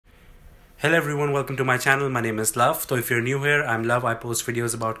Hello everyone, welcome to my channel. My name is Love. So if you're new here, I'm Love. I post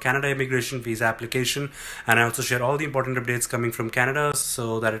videos about Canada immigration, visa application, and I also share all the important updates coming from Canada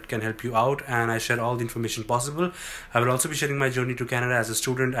so that it can help you out, and I share all the information possible. I will also be sharing my journey to Canada as a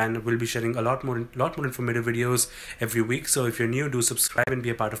student, and will be sharing a lot more informative videos every week. So if you're new, do subscribe and be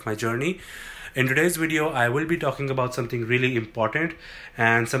a part of my journey. In today's video, I will be talking about something really important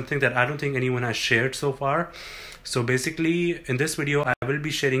and something that I don't think anyone has shared so far. So basically, in this video, I will be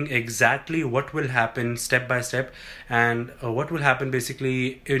sharing exactly what will happen step by step, and what will happen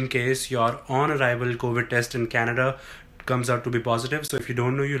basically in case your on arrival COVID test in Canada comes out to be positive. So if you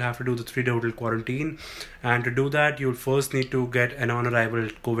don't know, you'll have to do the 3-day hotel quarantine, and to do that you'll first need to get an on arrival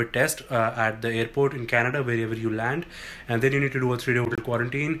COVID test at the airport in Canada wherever you land, and then you need to do a 3-day hotel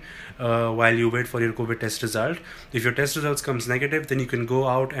quarantine while you wait for your COVID test result. If your test results comes negative, then you can go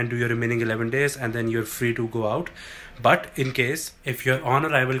out and do your remaining 11 days, and then you're free to go out. But in case if your on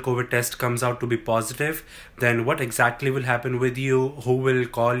arrival COVID test comes out to be positive, then what exactly will happen with you? Who will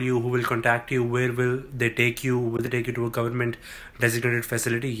call you? Who will contact you? Where will they take you? Will they take you to a government designated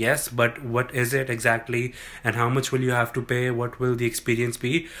facility? Yes, but what is it exactly, and how much will you have to pay? What will the experience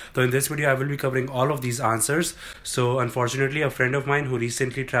be? So in this video, I will be covering all of these answers. So unfortunately, a friend of mine who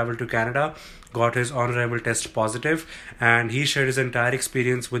recently traveled to Canada got his on arrival test positive, and he shared his entire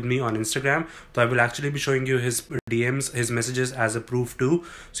experience with me on Instagram. So I will actually be showing you his DMs, his messages as a proof too,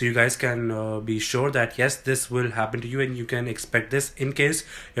 so you guys can be sure that yes, this will happen to you and you can expect this in case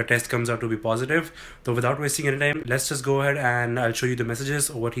your test comes out to be positive. So without wasting any time, let's just go ahead and I'll show you the messages,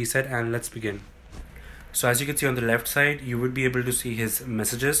 what he said, and let's begin. So as you can see on the left side, you would be able to see his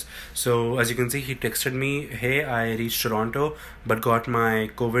messages. So as you can see, he texted me, "Hey, I reached Toronto but got my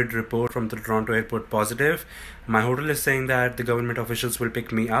COVID report from the Toronto airport positive. My hotel is saying that the government officials will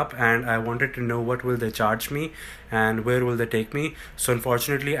pick me up, and I wanted to know what will they charge me and where will they take me." So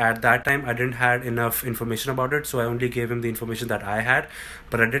unfortunately at that time I didn't had enough information about it, so I only gave him the information that I had,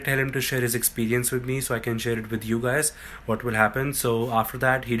 but I did tell him to share his experience with me so I can share it with you guys what will happen. So after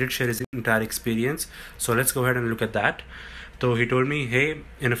that he did share his entire experience, so let's go ahead and look at that. So he told me, hey,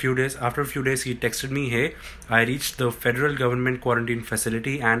 after a few days, he texted me, "Hey, I reached the federal government quarantine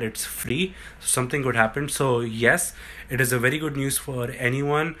facility and it's free. Something good happened." So yes, it is a very good news for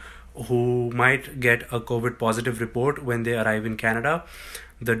anyone who might get a COVID positive report when they arrive in Canada.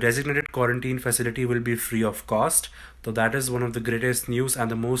 The designated quarantine facility will be free of cost. So that is one of the greatest news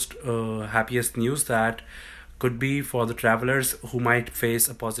and the most happiest news that could be for the travelers who might face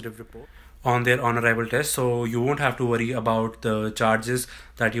a positive report on their on arrival test. So you won't have to worry about the charges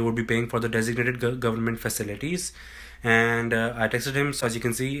that you would be paying for the designated government facilities. And I texted him, so as you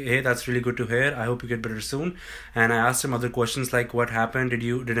can see, "Hey, that's really good to hear. I hope you get better soon." And I asked him other questions like, what happened?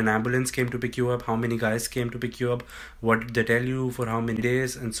 Did an ambulance came to pick you up? How many guys came to pick you up? What did they tell you, for how many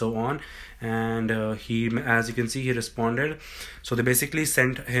days, and so on? And as you can see, he responded. So they basically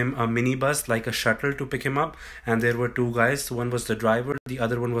sent him a minibus, like a shuttle, to pick him up, and there were 2 guys. One was the driver, the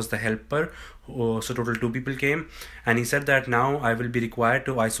other one was the helper. So total 2 people came, and he said that now I will be required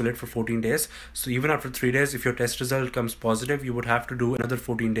to isolate for 14 days. So even after 3 days, if your test result comes positive, you would have to do another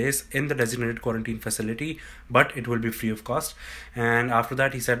 14 days in the designated quarantine facility, but it will be free of cost. And after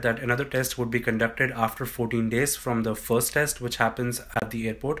that, he said that another test would be conducted after 14 days from the first test, which happens at the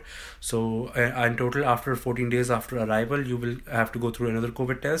airport. So in total, after 14 days after arrival, you will have to go through another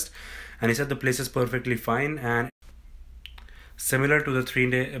COVID test. And he said the place is perfectly fine and similar to the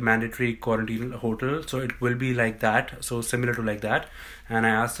 3-day mandatory quarantine hotel, so it will be like that, so similar to like that. And I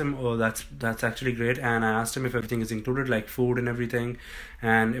asked him, oh, that's actually great. And I asked him if everything is included, like food and everything,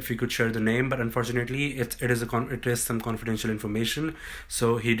 and if he could share the name, but unfortunately it is some confidential information,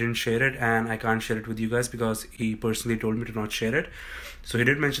 so he didn't share it, and I can't share it with you guys because he personally told me to not share it. So he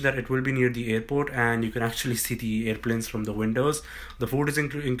did mention that it will be near the airport and you can actually see the airplanes from the windows. The food is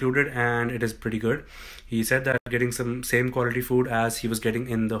included and it is pretty good. He said that getting some same quality food as he was getting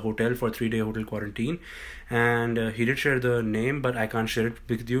in the hotel for 3-day hotel quarantine. And he did share the name, but I can't share it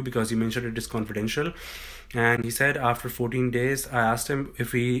with you because he mentioned it is confidential. And he said after 14 days, I asked him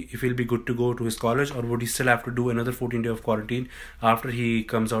if he'll be good to go to his college, or would he still have to do another 14 days of quarantine after he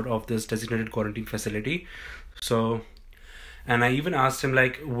comes out of this designated quarantine facility. And I even asked him,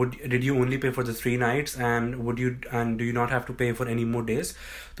 like, did you only pay for the 3 nights, and do you not have to pay for any more days?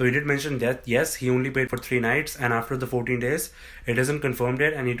 So he did mention that yes, he only paid for 3 nights, and after the 14 days it isn't confirmed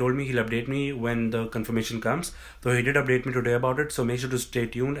yet, and he told me he'll update me when the confirmation comes. So he did update me today about it, so make sure to stay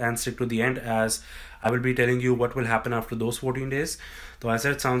tuned and stick to the end, as I will be telling you what will happen after those 14 days. So I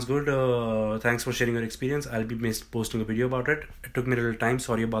said, sounds good, thanks for sharing your experience. I'll be posting a video about it. It took me a little time,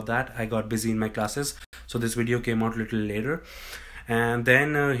 sorry about that. I got busy in my classes, so this video came out a little later. And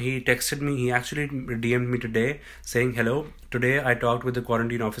then he texted me. He actually DM'd me today saying, hello, today I talked with the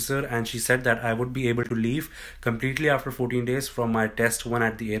quarantine officer and she said that I would be able to leave completely after 14 days from my test one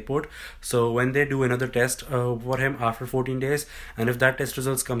at the airport. So when they do another test for him after 14 days, and if that test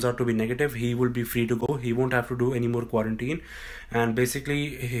results comes out to be negative, he will be free to go. He won't have to do any more quarantine. And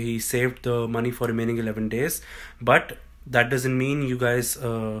basically he saved the money for remaining 11 days. But that doesn't mean you guys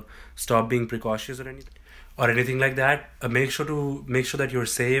stop being precautious or anything like that. Make sure that you're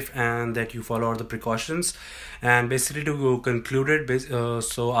safe and that you follow all the precautions. And basically to conclude it,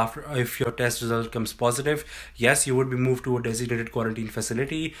 so after, if your test result comes positive, yes, you would be moved to a designated quarantine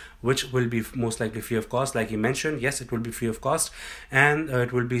facility, which will be most likely free of cost. Like he mentioned, yes, it will be free of cost, and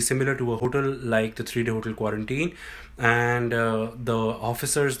it will be similar to a hotel, like the 3-day hotel quarantine. And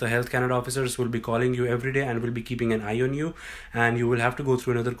the Health Canada officers will be calling you every day and will be keeping an eye on you, and you will have to go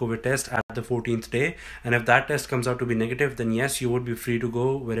through another COVID test at the 14th day. And if that test comes out to be negative, then yes, you would be free to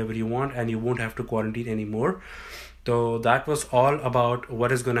go wherever you want and you won't have to quarantine anymore. So that was all about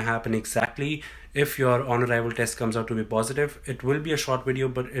what is going to happen exactly if your on arrival test comes out to be positive. It will be a short video,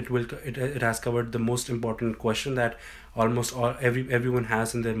 but it has covered the most important question that almost everyone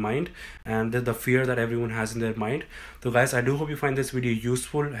has in their mind, and the fear that everyone has in their mind. So guys, I do hope you find this video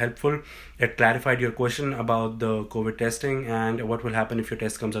useful, helpful. It clarified your question about the COVID testing and what will happen if your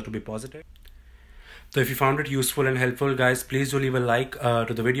test comes out to be positive. So if you found it useful and helpful, guys, please do leave a like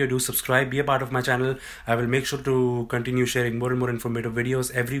to the video. Do subscribe, be a part of my channel. I will make sure to continue sharing more and more informative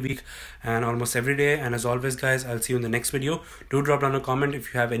videos every week and almost every day. And as always, guys, I'll see you in the next video. Do drop down a comment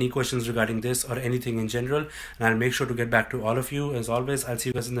if you have any questions regarding this or anything in general, and I'll make sure to get back to all of you. As always, I'll see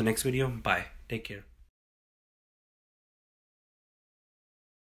you guys in the next video. Bye. Take care.